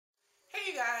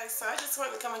guys, so I just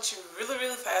wanted to come at you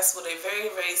really fast with a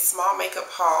very small makeup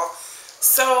haul.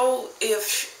 So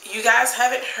if you guys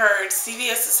haven't heard,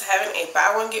 CVS is having a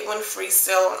buy one get one free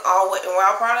sale on all Wet n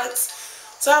Wild products.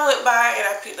 So I went by and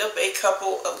I picked up a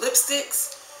couple of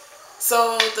lipsticks.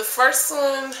 So the first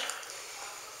one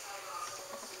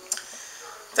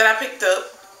that I picked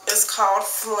up is called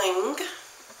Fling,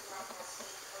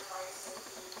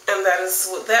 and that is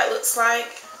what that looks like.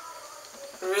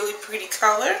 Really pretty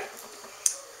color.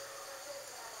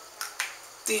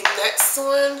 The next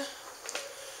one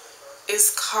is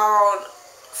called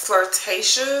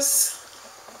Flirtatious.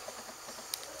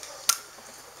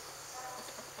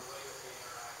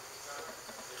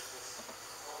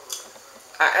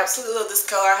 I absolutely love this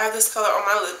color. I have this color on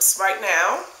my lips right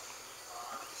now.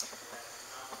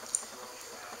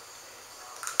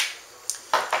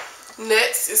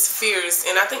 Next is Fierce,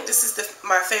 and I think this is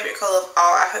my favorite color of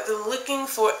all. I have been looking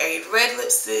for a red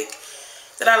lipstick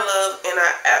that I love, and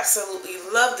I absolutely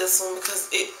love this one because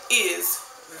it is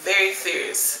very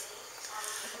fierce.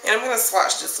 And I'm going to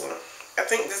swatch this one. I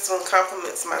think this one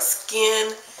complements my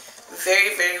skin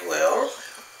very well.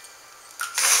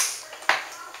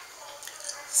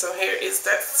 So here is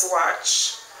that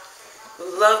swatch.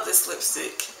 Love this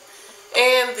lipstick.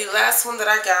 And the last one that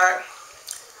I got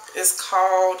is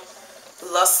called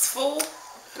Lustful,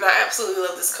 and I absolutely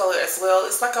love this color as well.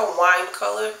 It's like a wine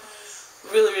color.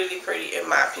 Really pretty in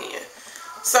my opinion.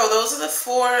 So those are the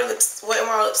four Wet n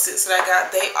Wild lipsticks that I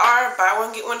got. They are buy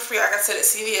one get one free, like I said, at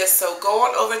CVS. So go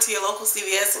on over to your local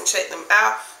CVS and check them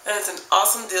out. And it's an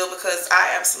awesome deal because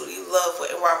I absolutely love Wet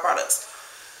n Wild products.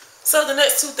 So the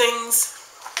next two things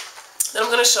that I'm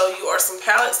going to show you are some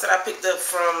palettes that I picked up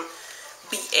from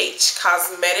BH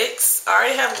Cosmetics. I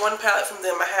already have one palette from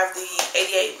them. I have the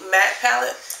 88 matte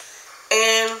palette,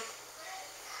 and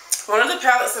one of the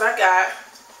palettes that I got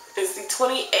is the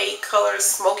 28 color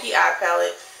smoky eye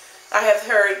palette. I have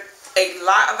heard a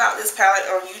lot about this palette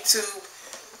on YouTube.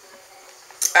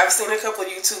 I've seen a couple of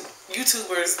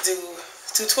YouTubers do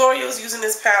tutorials using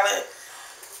this palette,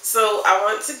 so I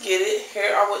want to get it.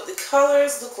 Here are what the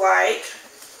colors look like.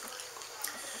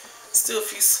 Let's do a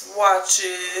few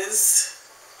swatches.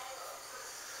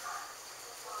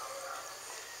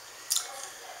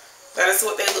 That is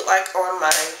what they look like on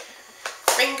my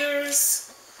fingers.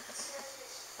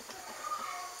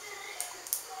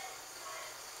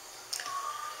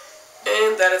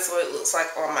 And that is what it looks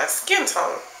like on my skin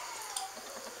tone.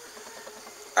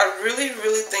 I really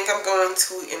think I'm going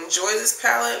to enjoy this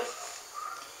palette.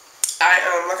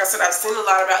 Like I said, I've seen a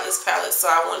lot about this palette, so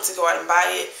I wanted to go out and buy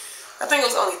it. I think it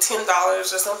was only $10 or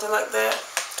something like that.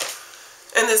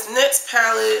 And this next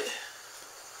palette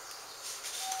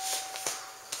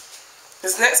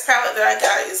that I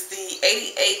got is the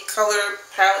 88 color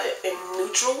palette in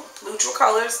neutral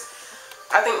colors.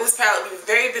 I think this palette would be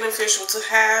very beneficial to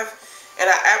have, and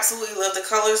I absolutely love the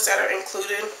colors that are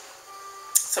included.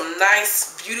 Some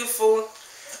nice, beautiful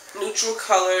neutral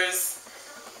colors.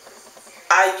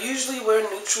 I usually wear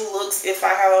neutral looks if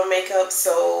I have on makeup,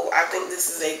 so I think this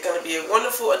is going to be a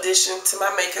wonderful addition to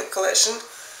my makeup collection.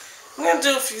 I'm going to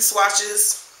do a few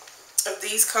swatches of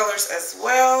these colors as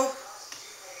well,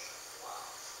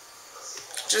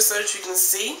 just so that you can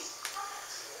see.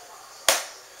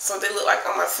 So they look like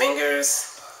on my fingers.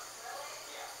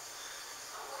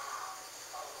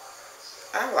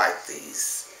 I like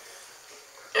these.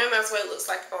 And that's what it looks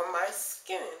like on my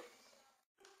skin.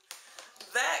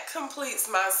 That completes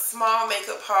my small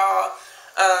makeup haul.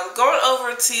 Going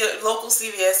over to your local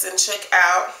CVS and check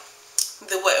out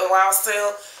the Wet n Wild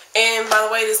sale. And by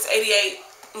the way, this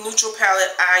 88 neutral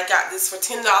palette, I got this for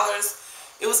 $10.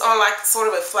 It was on like sort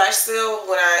of a flash sale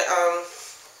when I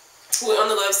went on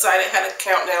the website. It had a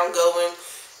countdown going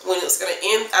when it was going to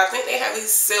end. I think they have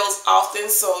these sales often,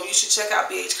 so you should check out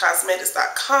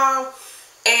bhcosmetics.com.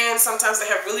 And sometimes they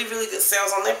have really good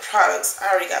sales on their products. I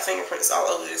already got fingerprints all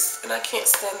over this, and I can't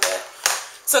stand that.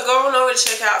 So go on over to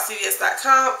check out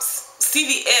CVS.com,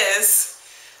 CVS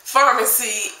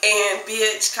Pharmacy, and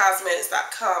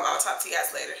bhcosmetics.com. I'll talk to you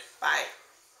guys later. Bye.